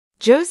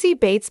Josie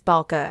Bates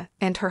Balka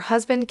and her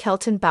husband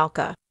Kelton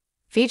Balka,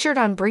 featured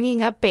on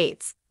Bringing Up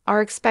Bates,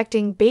 are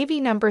expecting baby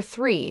number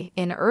 3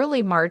 in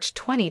early March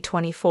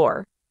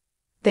 2024.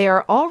 They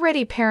are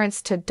already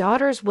parents to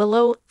daughters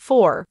Willow,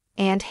 4,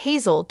 and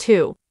Hazel,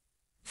 2.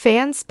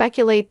 Fans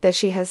speculate that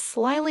she has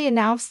slyly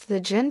announced the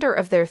gender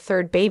of their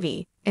third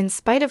baby, in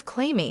spite of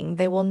claiming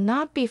they will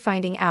not be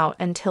finding out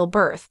until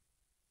birth.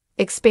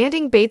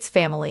 Expanding Bates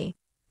family.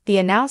 The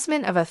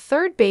announcement of a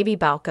third baby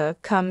Balka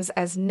comes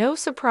as no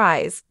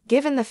surprise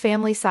given the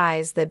family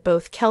size that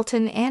both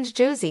Kelton and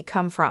Josie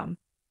come from.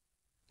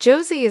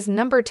 Josie is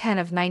number 10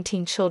 of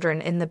 19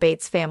 children in the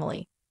Bates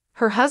family.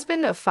 Her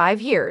husband of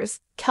 5 years,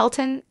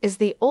 Kelton, is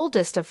the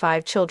oldest of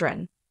 5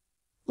 children.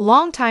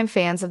 Longtime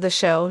fans of the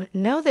show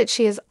know that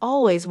she has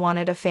always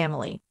wanted a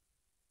family.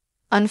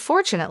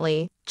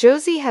 Unfortunately,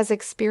 Josie has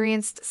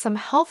experienced some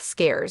health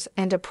scares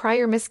and a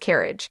prior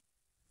miscarriage,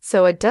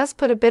 so it does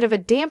put a bit of a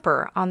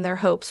damper on their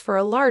hopes for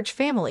a large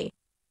family.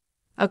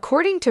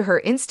 According to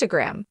her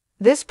Instagram,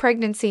 this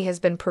pregnancy has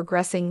been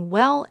progressing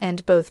well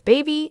and both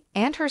baby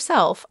and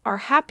herself are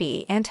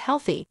happy and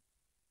healthy.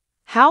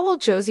 How will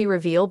Josie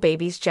reveal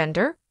baby's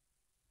gender?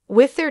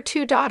 With their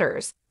 2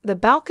 daughters, the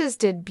Balkas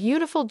did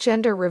beautiful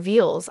gender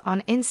reveals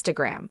on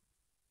Instagram.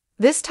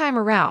 This time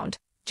around,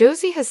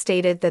 Josie has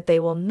stated that they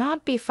will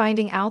not be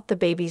finding out the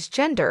baby's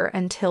gender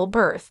until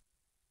birth.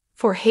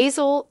 For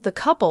Hazel, the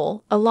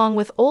couple, along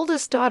with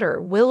oldest daughter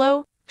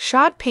Willow,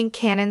 shot pink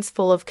cannons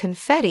full of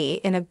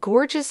confetti in a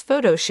gorgeous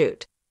photo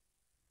shoot.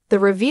 The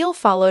reveal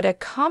followed a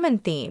common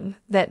theme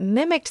that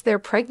mimicked their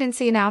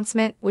pregnancy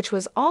announcement, which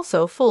was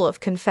also full of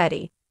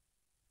confetti.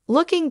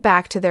 Looking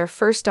back to their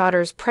first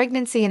daughter's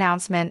pregnancy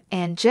announcement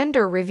and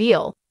gender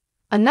reveal,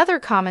 another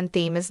common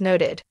theme is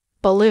noted: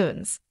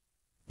 balloons.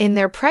 In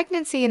their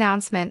pregnancy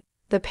announcement,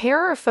 the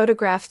pair are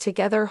photographed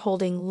together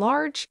holding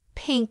large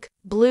pink,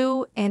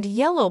 blue, and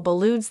yellow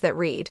balloons that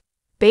read,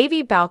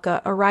 "Baby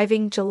Balka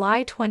arriving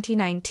July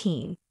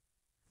 2019.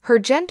 Her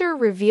gender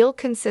reveal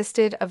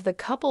consisted of the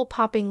couple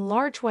popping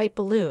large white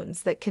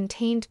balloons that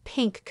contained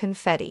pink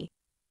confetti.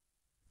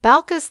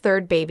 Balka's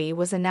third baby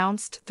was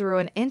announced through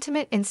an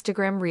intimate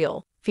Instagram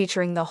reel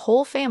featuring the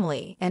whole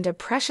family and a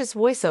precious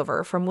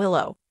voiceover from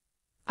Willow.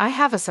 "I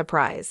have a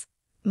surprise.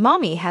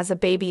 Mommy has a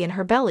baby in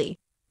her belly.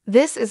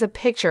 This is a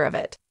picture of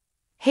it.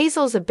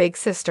 Hazel's a big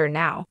sister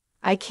now.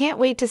 I can't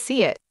wait to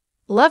see it.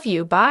 Love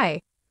you,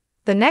 bye."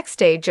 The next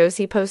day,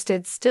 Josie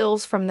posted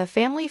stills from the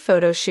family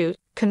photo shoot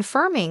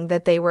confirming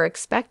that they were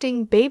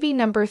expecting baby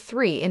number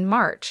 3 in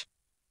March.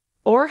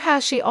 Or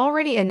has she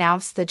already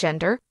announced the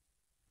gender?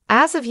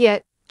 As of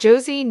yet,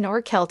 Josie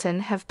nor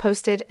Kelton have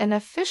posted an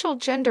official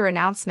gender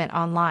announcement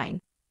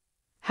online.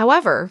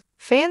 However,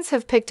 fans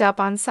have picked up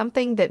on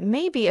something that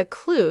may be a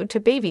clue to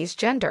baby's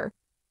gender.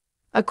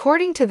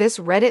 According to this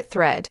Reddit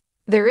thread,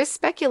 there is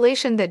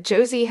speculation that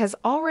Josie has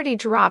already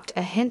dropped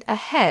a hint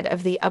ahead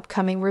of the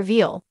upcoming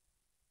reveal.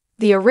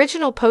 The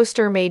original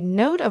poster made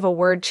note of a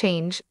word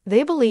change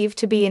they believe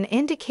to be an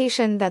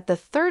indication that the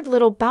third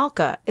little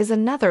Balka is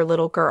another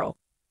little girl.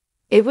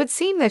 It would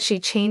seem that she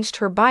changed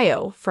her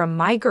bio from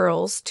 "my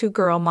girls" to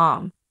 "girl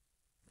mom."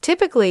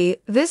 Typically,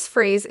 this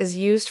phrase is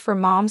used for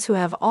moms who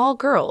have all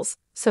girls,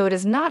 so it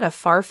is not a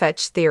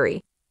far-fetched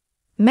theory.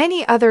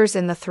 Many others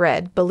in the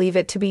thread believe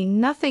it to be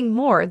nothing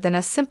more than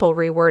a simple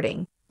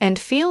rewording, and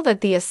feel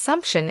that the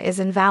assumption is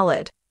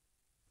invalid.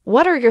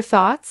 What are your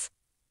thoughts?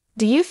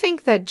 Do you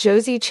think that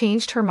Josie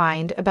changed her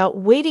mind about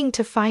waiting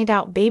to find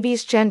out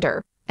baby's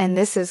gender, and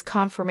this is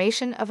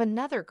confirmation of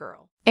another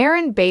girl?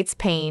 Erin Bates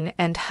Paine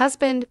and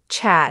husband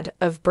Chad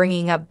of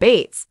Bringing Up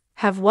Bates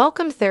have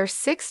welcomed their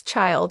 6th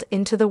child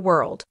into the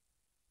world.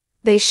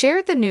 They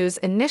shared the news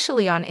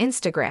initially on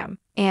Instagram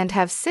and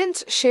have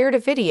since shared a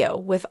video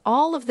with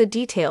all of the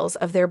details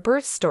of their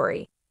birth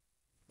story.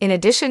 In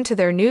addition to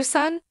their new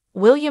son,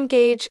 William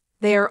Gage,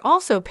 they are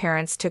also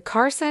parents to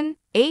Carson,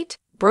 8,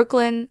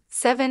 Brooklyn,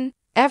 7,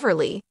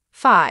 Everly,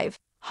 5,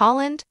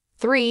 Holland,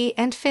 3,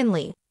 and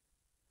Finley,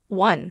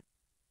 1.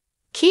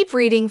 Keep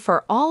reading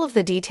for all of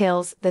the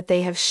details that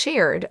they have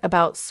shared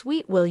about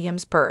Sweet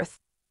William's birth.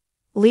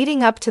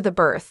 Leading up to the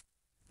birth,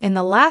 in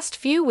the last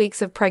few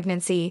weeks of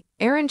pregnancy,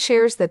 Erin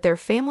shares that their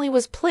family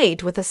was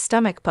plagued with a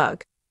stomach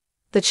bug.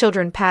 The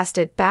children passed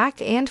it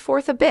back and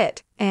forth a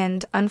bit,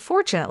 and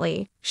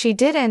unfortunately, she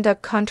did end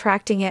up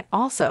contracting it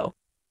also.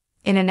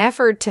 In an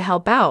effort to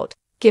help out,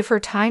 give her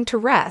time to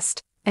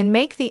rest, and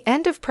make the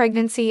end of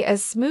pregnancy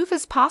as smooth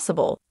as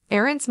possible,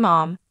 Erin's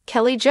mom,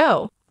 Kelly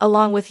Jo,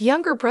 along with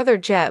younger brother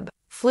Jeb,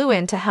 flew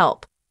in to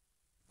help.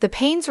 The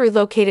Paines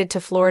relocated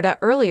to Florida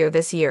earlier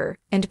this year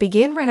and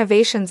began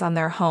renovations on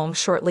their home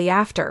shortly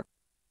after.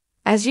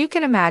 As you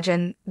can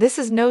imagine, this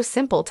is no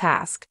simple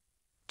task.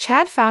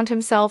 Chad found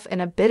himself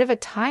in a bit of a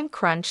time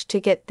crunch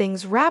to get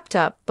things wrapped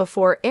up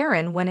before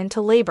Erin went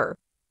into labor.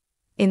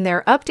 In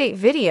their update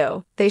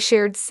video, they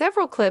shared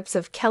several clips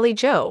of Kelly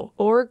Jo,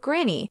 or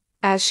Granny,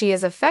 as she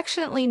is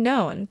affectionately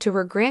known to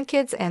her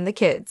grandkids and the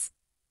kids.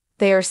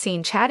 They are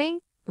seen chatting,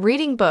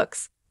 reading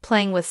books,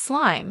 playing with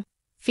slime,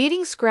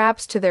 feeding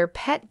scraps to their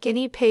pet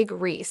guinea pig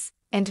Reese,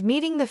 and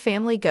meeting the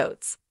family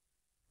goats.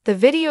 The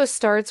video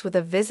starts with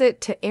a visit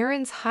to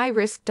Erin's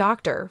high-risk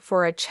doctor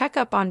for a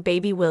checkup on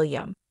baby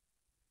William.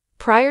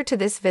 Prior to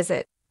this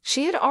visit,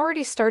 she had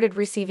already started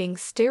receiving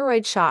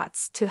steroid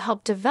shots to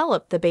help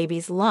develop the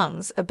baby's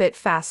lungs a bit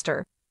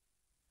faster.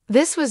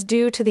 This was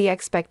due to the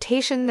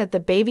expectation that the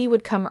baby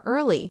would come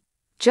early,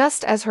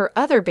 just as her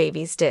other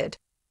babies did.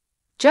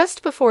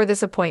 Just before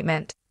this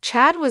appointment,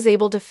 Chad was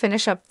able to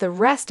finish up the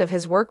rest of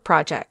his work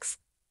projects.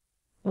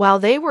 While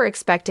they were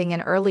expecting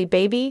an early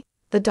baby,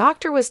 the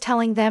doctor was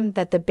telling them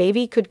that the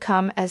baby could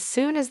come as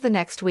soon as the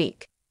next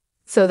week.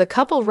 So the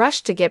couple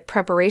rushed to get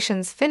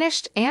preparations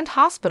finished and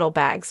hospital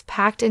bags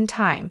packed in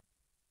time.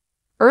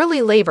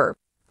 Early labor.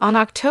 On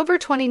October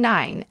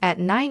 29 at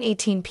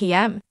 9:18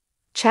 p.m.,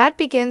 Chad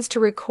begins to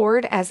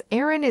record as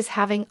Erin is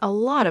having a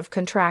lot of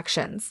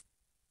contractions.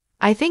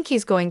 "I think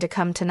he's going to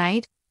come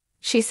tonight,"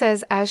 she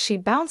says as she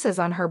bounces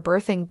on her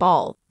birthing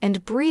ball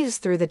and breathes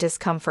through the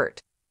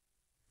discomfort.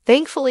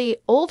 Thankfully,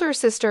 older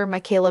sister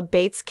Michaela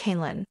Bates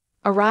Canlin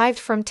arrived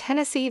from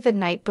Tennessee the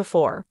night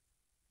before.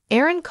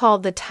 Erin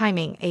called the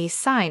timing a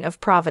sign of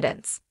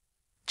providence.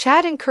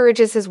 Chad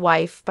encourages his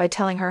wife by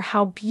telling her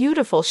how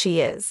beautiful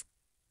she is.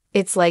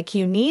 "It's like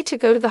you need to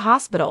go to the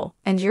hospital,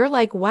 and you're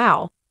like,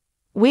 wow,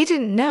 we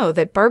didn't know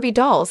that Barbie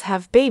dolls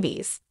have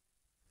babies."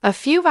 A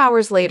few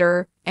hours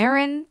later,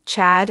 Erin,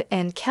 Chad,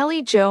 and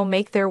Kelly Jo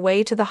make their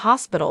way to the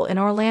hospital in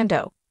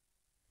Orlando.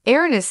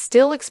 Erin is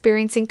still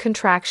experiencing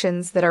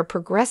contractions that are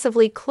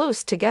progressively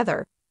close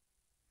together.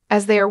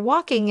 As they are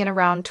walking in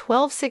around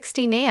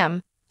 12:16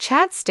 a.m.,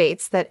 Chad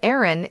states that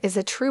Erin is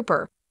a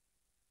trooper.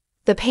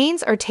 The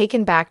Paines are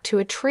taken back to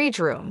a trach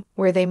room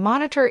where they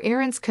monitor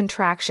Erin's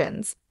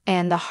contractions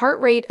and the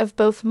heart rate of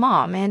both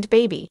mom and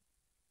baby.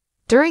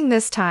 During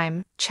this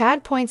time,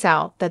 Chad points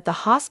out that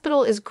the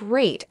hospital is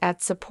great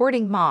at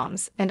supporting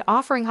moms and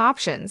offering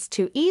options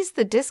to ease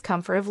the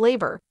discomfort of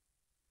labor.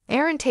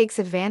 Erin takes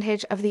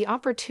advantage of the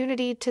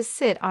opportunity to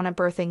sit on a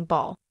birthing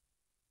ball.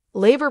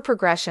 Labor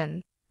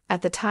progression.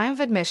 At the time of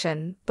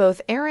admission,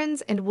 both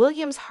Erin's and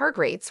William's heart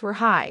rates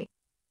were high.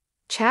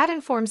 Chad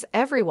informs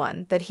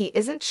everyone that he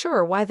isn't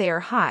sure why they are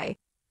high,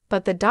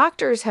 but the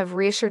doctors have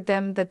reassured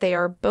them that they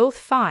are both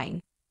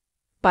fine.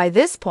 By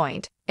this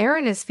point,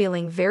 Erin is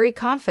feeling very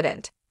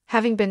confident,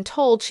 having been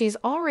told she's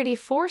already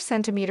 4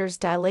 centimeters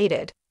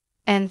dilated,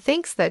 and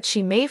thinks that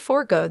she may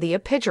forego the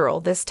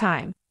epidural this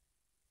time.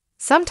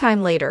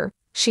 Sometime later,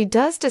 she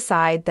does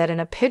decide that an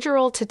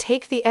epidural to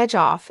take the edge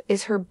off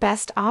is her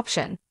best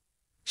option.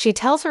 She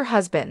tells her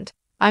husband,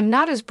 "I'm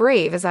not as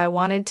brave as I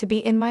wanted to be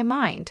in my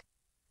mind."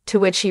 To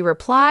which he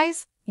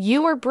replies,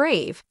 "You are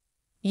brave.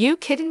 You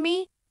kidding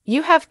me?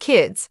 You have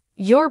kids.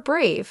 You're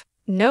brave.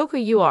 Know who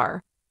you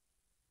are."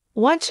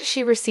 Once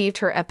she received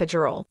her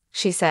epidural,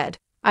 she said,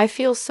 "I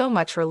feel so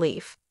much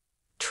relief."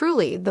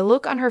 Truly, the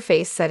look on her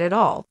face said it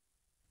all.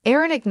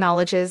 Erin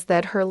acknowledges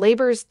that her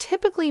labors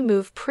typically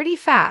move pretty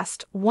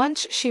fast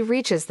once she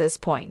reaches this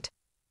point.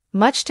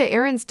 Much to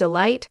Erin's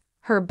delight,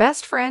 her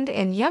best friend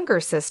and younger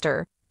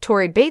sister,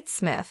 Tori Bates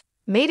Smith,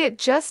 made it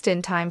just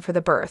in time for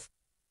the birth.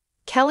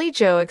 Kelly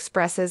Jo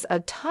expresses a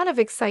ton of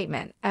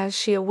excitement as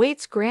she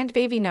awaits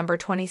grandbaby number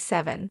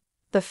 27,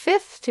 the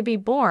 5th to be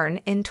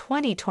born in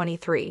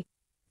 2023.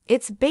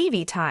 It's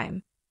baby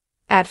time.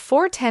 At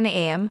 4:10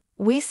 a.m.,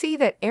 we see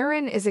that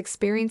Erin is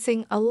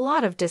experiencing a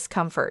lot of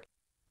discomfort,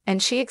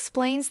 and she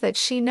explains that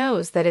she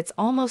knows that it's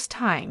almost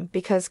time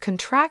because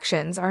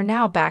contractions are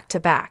now back to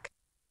back.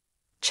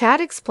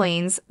 Chad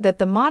explains that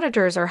the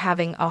monitors are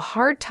having a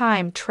hard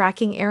time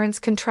tracking Erin's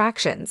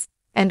contractions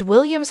and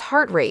William's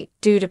heart rate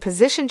due to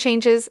position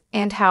changes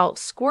and how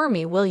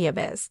squirmy William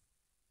is.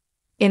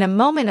 In a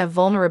moment of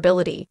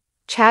vulnerability,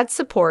 Chad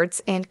supports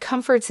and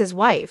comforts his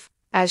wife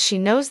as she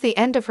knows the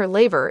end of her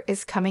labor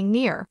is coming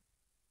near.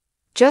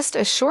 Just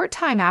a short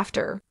time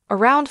after,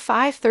 around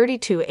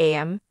 5:32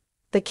 a.m.,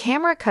 the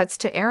camera cuts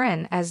to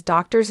Erin as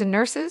doctors and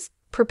nurses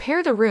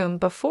prepare the room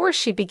before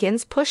she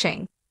begins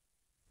pushing.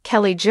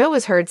 Kelly Jo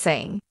is heard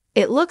saying,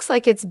 "It looks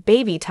like it's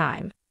baby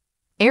time."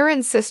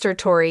 Erin's sister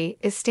Tori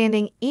is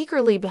standing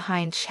eagerly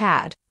behind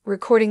Chad,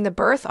 recording the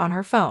birth on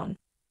her phone.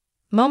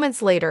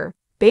 Moments later,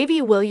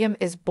 baby William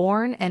is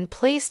born and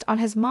placed on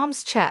his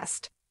mom's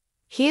chest.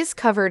 He is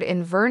covered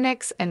in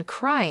vernix and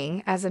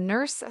crying as a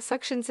nurse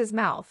suctions his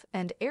mouth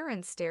and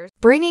Erin stares.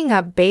 Bringing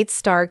up Bates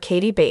star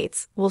Katie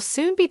Bates will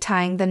soon be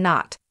tying the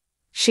knot.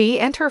 She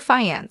and her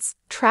fiancé,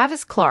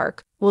 Travis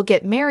Clark, will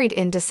get married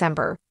in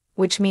December,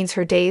 which means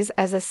her days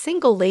as a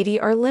single lady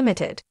are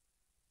limited.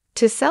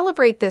 To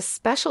celebrate this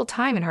special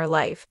time in her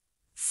life,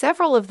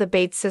 several of the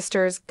Bates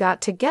sisters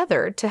got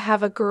together to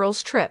have a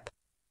girls' trip.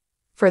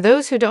 For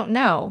those who don't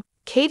know,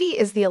 Katie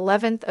is the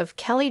 11th of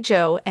Kelly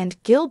Jo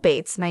and Gil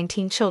Bates'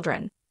 19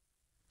 children.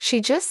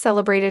 She just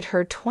celebrated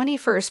her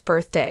 21st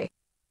birthday.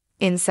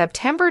 In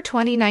September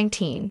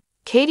 2019,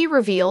 Katie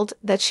revealed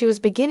that she was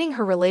beginning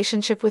her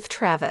relationship with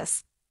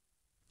Travis.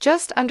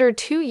 Just under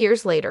 2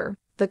 years later,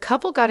 the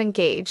couple got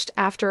engaged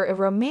after a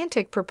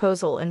romantic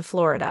proposal in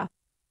Florida.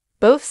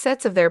 Both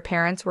sets of their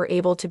parents were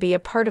able to be a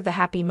part of the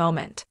happy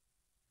moment.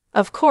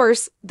 Of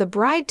course, the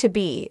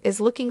bride-to-be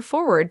is looking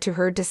forward to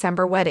her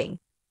December wedding.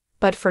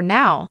 But for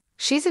now,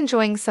 she's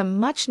enjoying some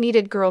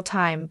much-needed girl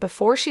time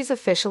before she's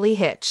officially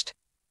hitched.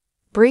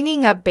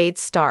 Bringing Up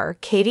Bates star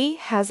Katie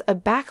has a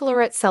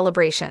bachelorette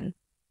celebration.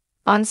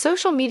 On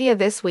social media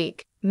this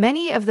week,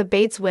 many of the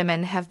Bates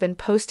women have been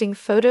posting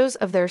photos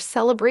of their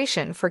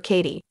celebration for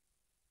Katie.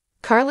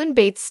 Carlin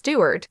Bates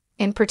Stewart,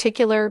 in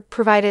particular,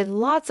 provided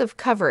lots of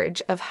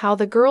coverage of how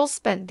the girls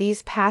spent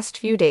these past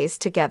few days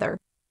together.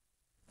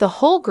 The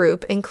whole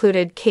group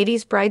included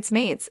Katie's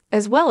bridesmaids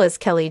as well as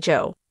Kelly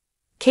Jo.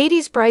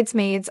 Katie's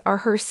bridesmaids are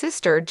her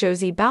sister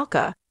Josie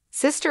Balka,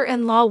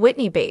 sister-in-law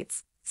Whitney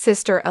Bates,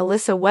 sister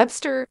Alyssa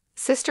Webster,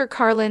 sister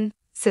Carlin,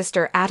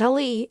 sister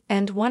Atalie,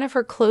 and one of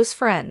her close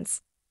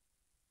friends.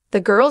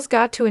 The girls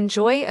got to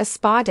enjoy a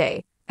spa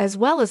day, as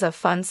well as a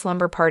fun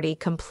slumber party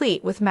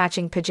complete with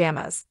matching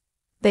pajamas.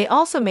 They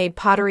also made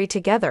pottery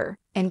together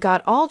and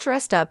got all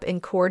dressed up in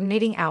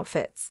coordinating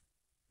outfits.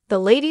 The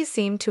ladies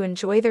seemed to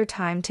enjoy their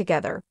time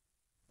together.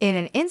 In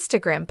an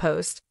Instagram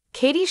post,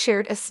 Katie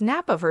shared a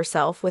snap of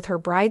herself with her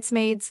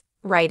bridesmaids,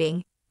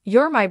 writing,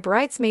 "You're my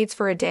bridesmaids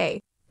for a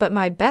day, but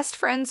my best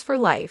friends for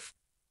life."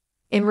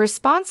 In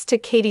response to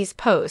Katie's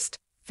post,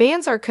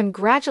 fans are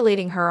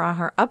congratulating her on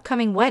her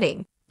upcoming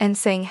wedding and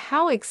saying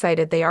how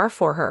excited they are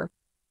for her.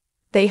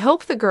 They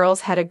hope the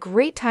girls had a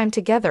great time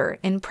together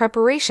in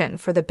preparation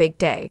for the big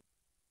day.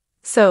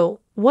 So,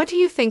 what do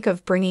you think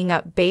of Bringing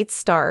Up Bates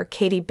star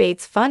Katie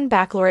Bates' fun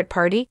bachelorette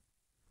party?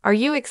 Are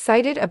you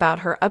excited about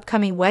her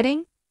upcoming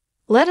wedding?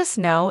 Let us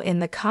know in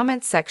the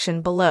comments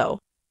section below.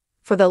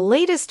 For the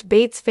latest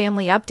Bates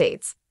family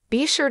updates,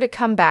 be sure to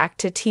come back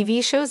to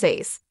TV Shows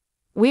Ace.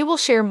 We will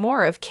share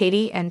more of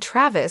Katie and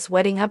Travis'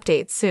 wedding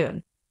updates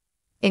soon.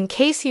 In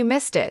case you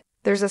missed it,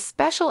 there's a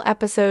special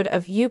episode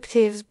of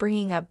uptv's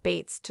Bringing Up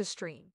Bates to stream.